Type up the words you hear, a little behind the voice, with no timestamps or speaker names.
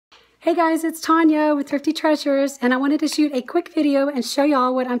Hey guys, it's Tanya with Thrifty Treasures, and I wanted to shoot a quick video and show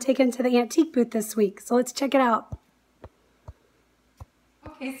y'all what I'm taking to the antique booth this week. So let's check it out.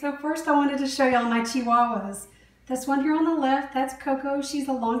 Okay, so first I wanted to show y'all my Chihuahuas. This one here on the left, that's Coco. She's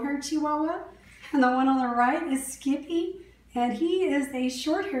a long-haired Chihuahua. And the one on the right is Skippy, and he is a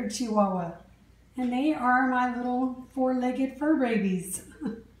short-haired Chihuahua. And they are my little four-legged fur babies.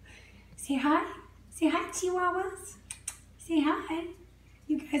 Say hi. Say hi, Chihuahuas. Say hi.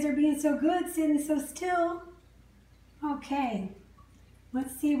 You guys are being so good, sitting so still. Okay,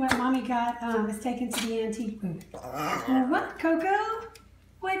 let's see what Mommy got is taken to the antique booth. What, Coco?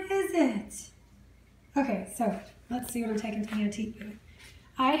 What is it? Okay, so let's see what I'm taking to the antique booth.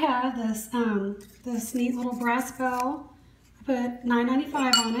 I have this this neat little brass bell. I put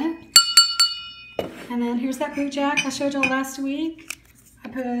 $9.95 on it. And then here's that boot jack I showed y'all last week. I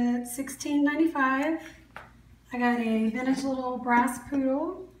put $16.95. I got a vintage little brass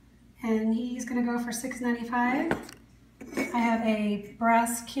poodle, and he's going to go for $6.95. I have a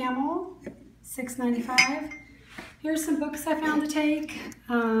brass camel, $6.95. Here's some books I found to take.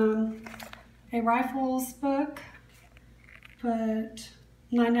 A rifles book, put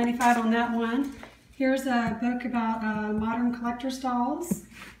 $9.95 on that one. Here's a book about modern collector's dolls,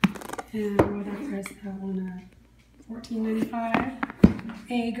 and whatever is that one,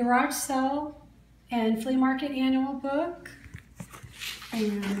 $14.95. A garage sale and flea market annual book,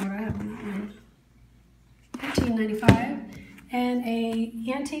 and what do I have on that one? $13.95. And a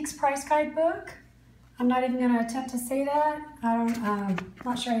antiques price guide book. I'm not even going to attempt to say that. I'm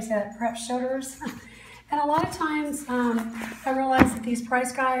not sure I said that. Perhaps Shoulders. And a lot of times I realize that these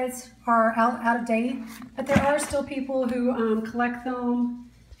price guides are out of date, but there are still people who collect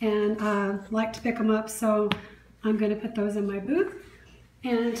them and like to pick them up, so I'm going to put those in my booth.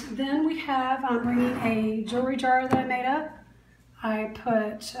 And then we have, I'm bringing a jewelry jar that I made up. I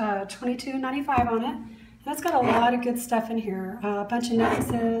put $22.95 on it. That's got a lot of good stuff in here. A bunch of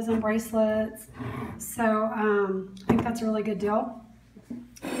necklaces and bracelets. So I think that's a really good deal.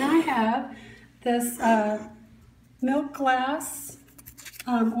 And then I have this milk glass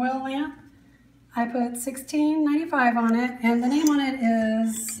oil lamp. I put $16.95 on it, and the name on it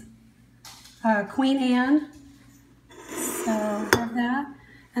is Queen Anne. So I have that.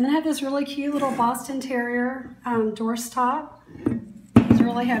 And then I have this really cute little Boston Terrier doorstop. He's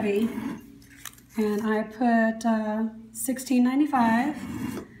really heavy. And I put $16.95.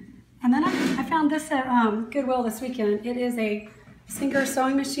 And then I found this at Goodwill this weekend. It is a Singer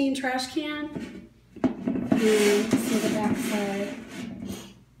sewing machine trash can. And let's see the back side.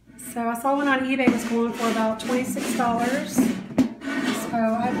 So I saw one on eBay was going for about $26. So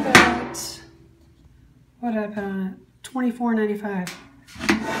I put, what did I put on it? $24.95.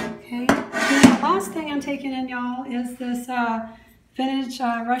 Okay. And the last thing I'm taking in, y'all, is this vintage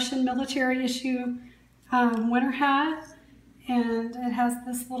Russian military issue winter hat. And it has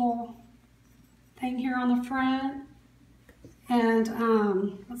this little thing here on the front. And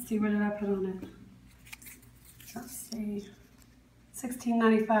let's see, what did I put on it? Let's see.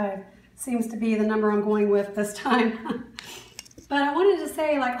 $16.95 seems to be the number I'm going with this time. But I wanted to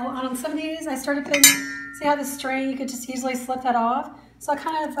say, like, on some of these, I started putting, see how the string, you could just easily slip that off. So I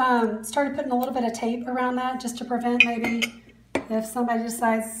kind of started putting a little bit of tape around that just to prevent maybe if somebody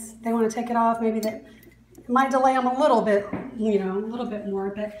decides they want to take it off, maybe that it might delay them a little bit, you know, a little bit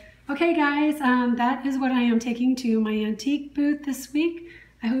more. But okay, guys, that is what I am taking to my antique booth this week.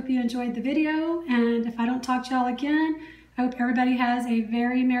 I hope you enjoyed the video, and if I don't talk to y'all again, I hope everybody has a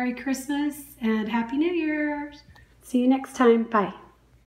very Merry Christmas and Happy New Year. See you next time. Bye.